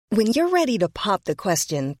When you're ready to pop the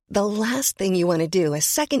question, the last thing you want to do is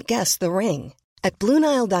second-guess the ring. At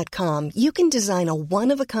BlueNile.com, you can design a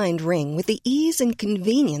one-of-a-kind ring with the ease and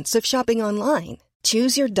convenience of shopping online.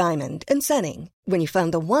 Choose your diamond and setting. When you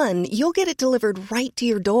find the one, you'll get it delivered right to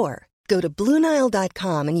your door. Go to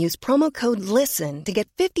BlueNile.com and use promo code LISTEN to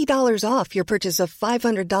get $50 off your purchase of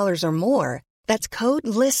 $500 or more. That's code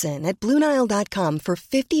LISTEN at BlueNile.com for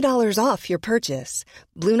 $50 off your purchase.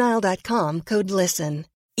 BlueNile.com, code LISTEN.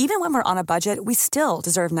 Even when we're on a budget, we still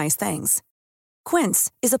deserve nice things. Quince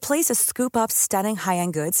is a place to scoop up stunning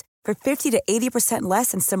high-end goods for 50 to 80%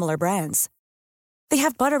 less than similar brands. They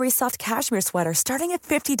have buttery soft cashmere sweaters starting at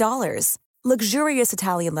 $50, luxurious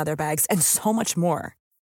Italian leather bags, and so much more.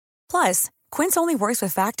 Plus, Quince only works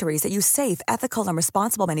with factories that use safe, ethical, and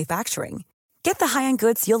responsible manufacturing. Get the high-end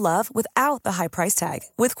goods you'll love without the high price tag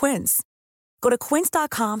with Quince. Go to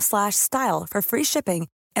quince.com/style for free shipping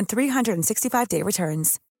and 365-day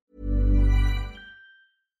returns.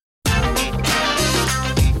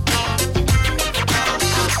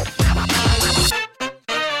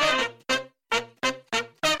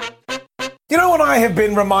 You know what I have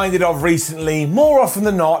been reminded of recently? More often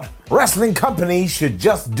than not, wrestling companies should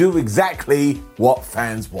just do exactly what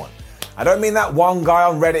fans want. I don't mean that one guy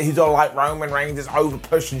on Reddit who's all like Roman Reigns is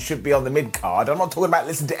overpushed and should be on the mid-card. I'm not talking about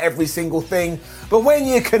listening to every single thing, but when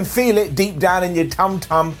you can feel it deep down in your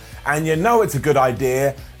tum-tum and you know it's a good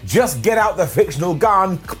idea, just get out the fictional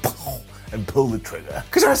gun and pull the trigger.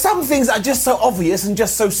 Because there are some things that are just so obvious and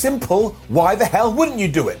just so simple, why the hell wouldn't you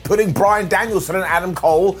do it? Putting Bryan Danielson and Adam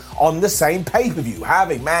Cole on the same pay-per-view,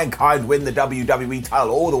 having Mankind win the WWE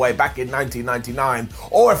title all the way back in 1999,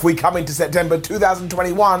 or if we come into September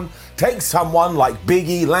 2021, take someone like Big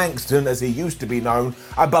E Langston, as he used to be known,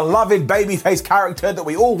 a beloved babyface character that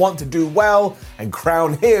we all want to do well, and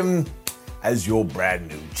crown him as your brand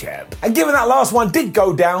new champ. And given that last one did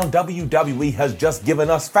go down, WWE has just given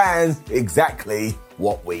us fans exactly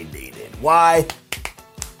what we needed. Why?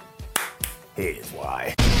 Here's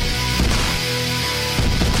why.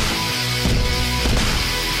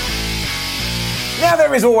 Now,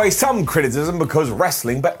 there is always some criticism because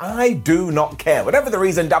wrestling, but I do not care. Whatever the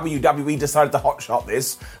reason WWE decided to hotshot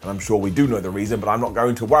this, and I'm sure we do know the reason, but I'm not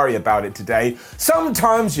going to worry about it today,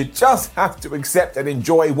 sometimes you just have to accept and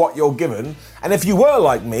enjoy what you're given. And if you were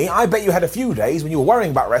like me, I bet you had a few days when you were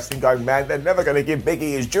worrying about wrestling going, man, they're never going to give Big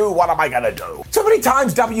E his due, what am I going to do? So many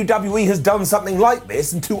times WWE has done something like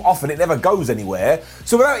this, and too often it never goes anywhere.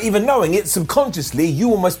 So without even knowing it, subconsciously,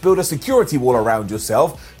 you almost build a security wall around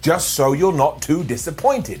yourself just so you're not too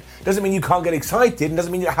disappointed. Doesn't mean you can't get excited, and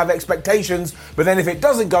doesn't mean you have expectations, but then if it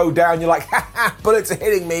doesn't go down, you're like, ha ha, bullets are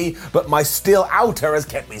hitting me, but my steel outer has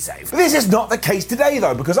kept me safe. This is not the case today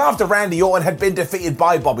though, because after Randy Orton had been defeated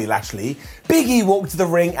by Bobby Lashley, Big E walked to the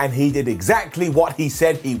ring and he did exactly what he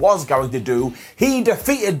said he was going to do. He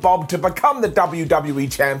defeated Bob to become the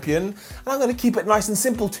WWE champion, and I'm going to keep it nice and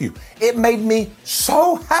simple to you. It made me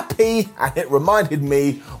so happy, and it reminded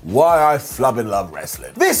me why I flubbing love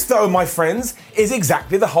wrestling. This though, my friends, is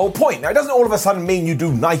exactly the whole point. Now, it doesn't all of a sudden mean you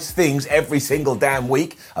do nice things every single damn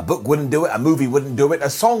week. A book wouldn't do it, a movie wouldn't do it, a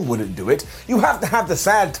song wouldn't do it. You have to have the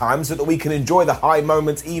sad times so that we can enjoy the high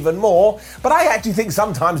moments even more. But I actually think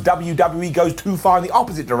sometimes WWE goes too far in the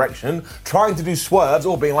opposite direction, trying to do swerves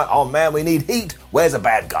or being like, oh man, we need heat, where's a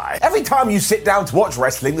bad guy? Every time you sit down to watch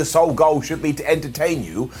wrestling, the sole goal should be to entertain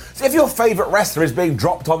you. So if your favourite wrestler is being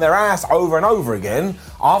dropped on their ass over and over again,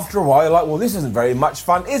 after a while you're like, well, this isn't very much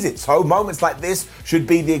fun, is it? So moments like this should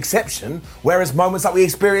be the exception, whereas moments like we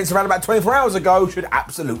experienced around about 24 hours ago should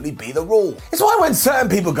absolutely be the rule. It's why when certain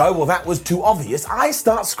people go, well, that was too obvious, I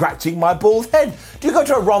start scratching my bald head. Do you go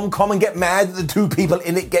to a rom-com and get mad that the two people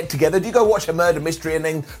in it get together? Do you go watch a murder mystery and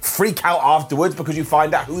then freak out afterwards because you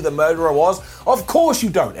find out who the murderer was? Of course you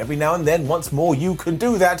don't. Every now and then, once more, you can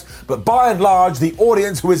do that. But by and large, the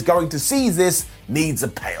audience who is going to see this needs a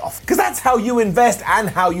payoff. Because that's how you invest and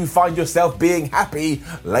how you find yourself being happy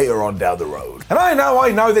later on down the road. And I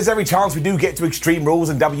know, there's every chance we do get to Extreme Rules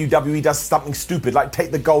and WWE does something stupid like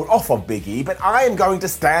take the gold off of Big E, but I am going to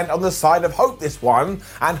stand on the side of hope this one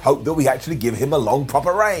and hope that we actually give him a long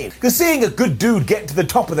proper reign. Because seeing a good dude get to the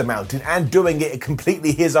top of the mountain and doing it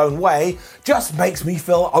completely his own way just makes me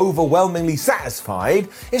feel overwhelmingly satisfied,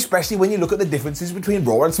 especially when you look at the differences between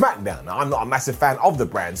Raw and SmackDown. Now, I'm not a massive fan of the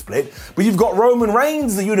brand split, but you've got Roman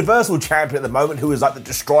Reigns, the Universal Champion at the moment, who is like the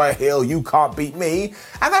destroyer heel, you can't beat me,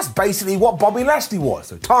 and that's basically what Bobby Lashley was.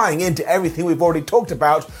 So tying into everything we've already talked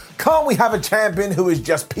about, can't we have a champion who is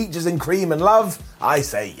just peaches and cream and love? I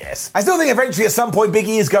say yes. I still think eventually at some point Big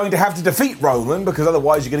E is going to have to defeat Roman, because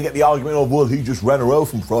otherwise you're going to get the argument of, well, he just ran away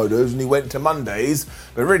from Fridays and he went to Mondays.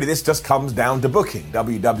 But really this just comes down to booking.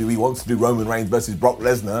 WWE wants to do Roman Reigns versus Brock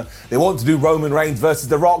Lesnar. They want to do Roman Reigns versus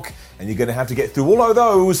The Rock. And you're going to have to get through all of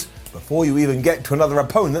those before you even get to another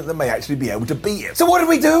opponent that may actually be able to beat it. So what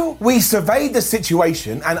did? We surveyed the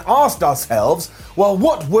situation and asked ourselves, well,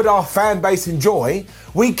 what would our fan base enjoy?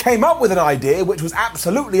 We came up with an idea which was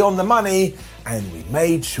absolutely on the money, and we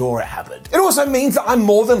made sure it happened. It also means that I'm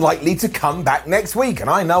more than likely to come back next week. And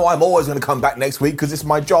I know I'm always going to come back next week because it's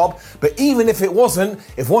my job. But even if it wasn't,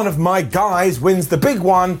 if one of my guys wins the big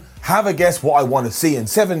one, have a guess what I want to see in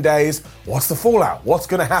 7 days. What's the fallout? What's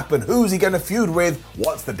going to happen? Who's he going to feud with?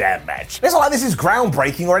 What's the damn match? It's not like this is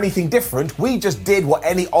groundbreaking or anything different. We just did what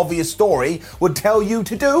any obvious story would tell you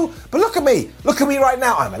to do. But look at me. Look at me right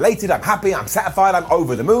now. I'm elated. I'm happy. I'm satisfied. I'm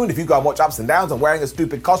over the moon. If you go and watch Ups and Downs, I'm wearing a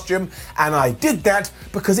stupid costume. And I did that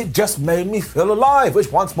because it just made me feel alive,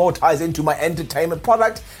 which once more ties into my entertainment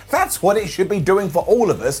product. That's what it should be doing for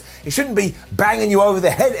all of us. It shouldn't be banging you over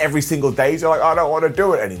the head every single day. So you're like, I don't want to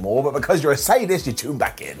do it anymore. But because you're a sadist, you tune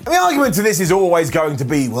back in. And the argument to this is always going to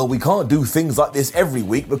be, well, we can't do things like this every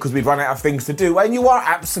week because we've run out of things to do, and you are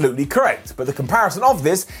absolutely correct. But the comparison of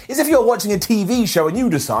this is if you're watching a TV show and you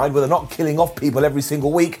decide, well, they're not killing off people every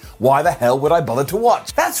single week, why the hell would I bother to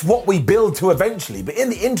watch? That's what we build to eventually, but in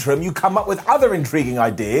the interim, you come up with other intriguing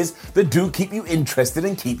ideas that do keep you interested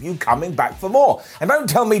and keep you coming back for more. And don't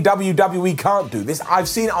tell me WWE can't do this. I've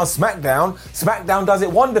seen it on SmackDown. SmackDown does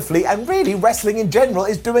it wonderfully, and really, wrestling in general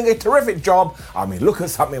is doing a terrific job. I mean, look at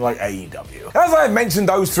something like AEW. As I've mentioned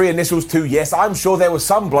those three initials too, yes, I'm sure there was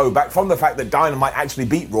some blowback from the fact that Dynamite actually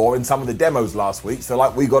beat Raw in some of the demos last week, so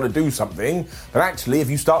like, we got to do something. But actually, if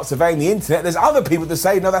you start surveying the internet, there's other people that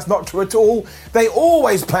say, no, that's not true at all. They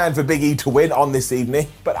always planned for Big E to win on this evening,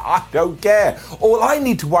 but I don't care. All I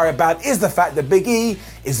need to worry about is the fact that Big E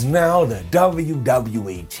is now the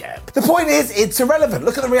WWE champ. The point is, it's irrelevant.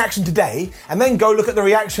 Look at the reaction today, and then go look at the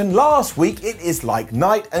reaction last week. It is like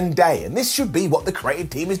night and day, and this should be what the creative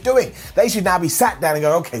team is doing. They should now be sat down and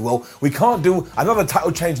go, okay, well, we can't do another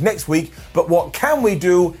title change next week, but what can we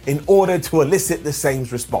do in order to elicit the same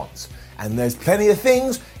response? And there's plenty of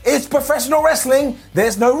things. It's professional wrestling.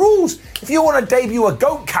 There's no rules. If you want to debut a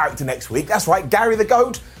GOAT character next week, that's right, Gary the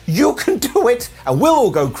GOAT, you can do it, and we'll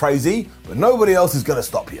all go crazy, but nobody else is going to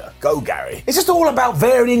stop you. Go, Gary. It's just all about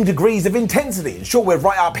varying degrees of intensity, and sure, we're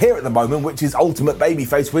right up here at the moment, which is Ultimate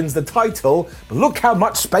Babyface wins the title, but look how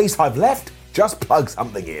much space I've left. Just plug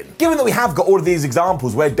something in. Given that we have got all of these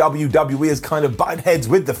examples where WWE has kind of butted heads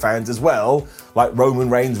with the fans as well, like Roman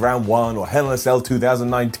Reigns Round 1 or Hell in a Cell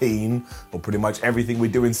 2019, or pretty much everything we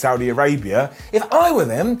do in Saudi Arabia, if I were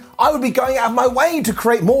them, I would be going out of my way to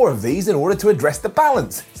create more of these in order to address the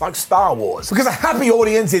balance. It's like Star Wars. Because a happy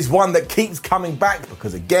audience is one that keeps coming back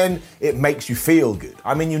because, again, it makes you feel good.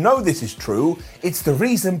 I mean, you know this is true. It's the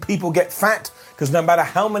reason people get fat, because no matter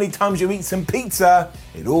how many times you eat some pizza,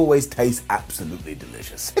 it always tastes absolutely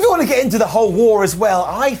delicious. If you want to get into the whole war as well,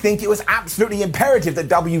 I think it was absolutely imperative that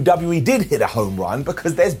WWE did hit a home run,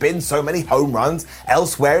 because there's been so many home runs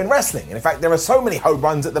elsewhere in wrestling. And in fact, there are so many home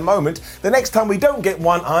runs at the moment, the next time we don't get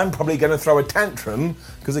one, I'm probably going to throw a tantrum,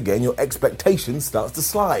 because again, your expectation starts to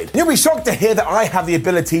slide. You'll be shocked to hear that I have the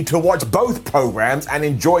ability to watch both programs and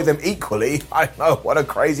enjoy them equally. I know, what a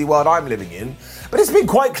crazy world I'm living in. But it's been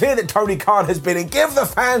quite clear that Tony Khan has been in give the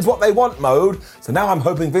fans what they want mode. So now I'm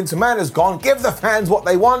hoping Vince McMahon has gone give the fans what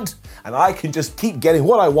they want, and I can just keep getting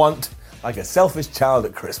what I want like a selfish child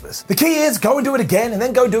at Christmas. The key is go and do it again, and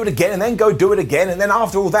then go do it again, and then go do it again, and then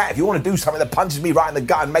after all that, if you want to do something that punches me right in the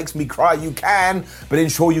gut and makes me cry, you can, but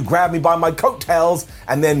ensure you grab me by my coattails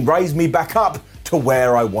and then raise me back up to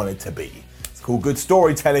where I want it to be. It's called good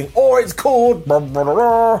storytelling, or it's called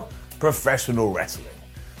professional wrestling.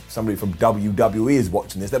 Somebody from WWE is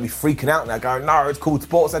watching this. They'll be freaking out now going, no, it's called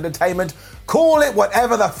sports entertainment. Call it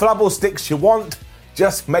whatever the flubble sticks you want.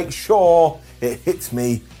 Just make sure it hits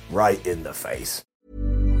me right in the face.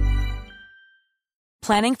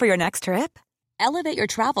 Planning for your next trip? Elevate your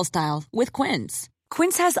travel style with Quince.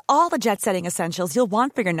 Quince has all the jet-setting essentials you'll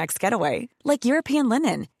want for your next getaway, like European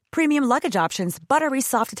linen, premium luggage options, buttery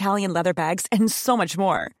soft Italian leather bags, and so much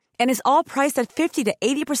more. And is all priced at 50 to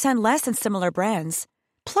 80% less than similar brands.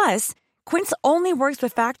 Plus, Quince only works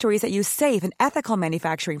with factories that use safe and ethical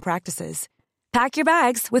manufacturing practices. Pack your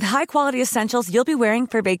bags with high-quality essentials you'll be wearing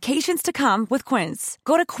for vacations to come with Quince.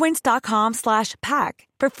 Go to quince.com/pack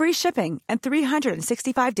for free shipping and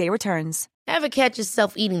 365-day returns. Ever catch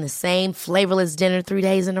yourself eating the same flavorless dinner 3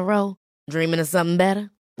 days in a row? Dreaming of something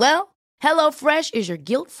better? Well, HelloFresh is your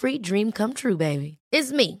guilt-free dream come true, baby.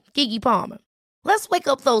 It's me, Keke Palmer. Let's wake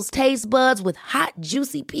up those taste buds with hot,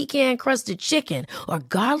 juicy pecan-crusted chicken or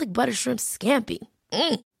garlic butter shrimp scampi.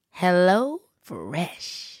 Hello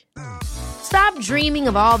Fresh. Stop dreaming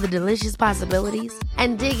of all the delicious possibilities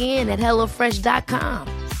and dig in at HelloFresh.com.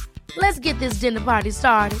 Let's get this dinner party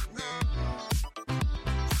started.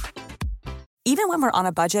 Even when we're on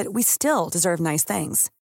a budget, we still deserve nice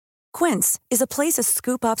things. Quince is a place to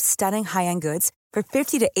scoop up stunning high-end goods for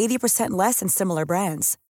 50 to 80% less than similar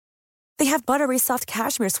brands. They have buttery soft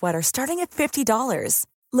cashmere sweaters starting at $50,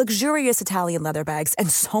 luxurious Italian leather bags, and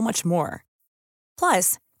so much more.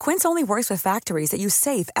 Plus, Quince only works with factories that use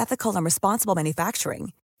safe, ethical, and responsible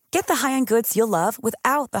manufacturing. Get the high-end goods you'll love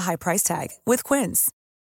without the high price tag with Quince.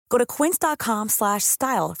 Go to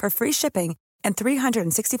quince.com/style for free shipping and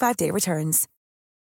 365-day returns.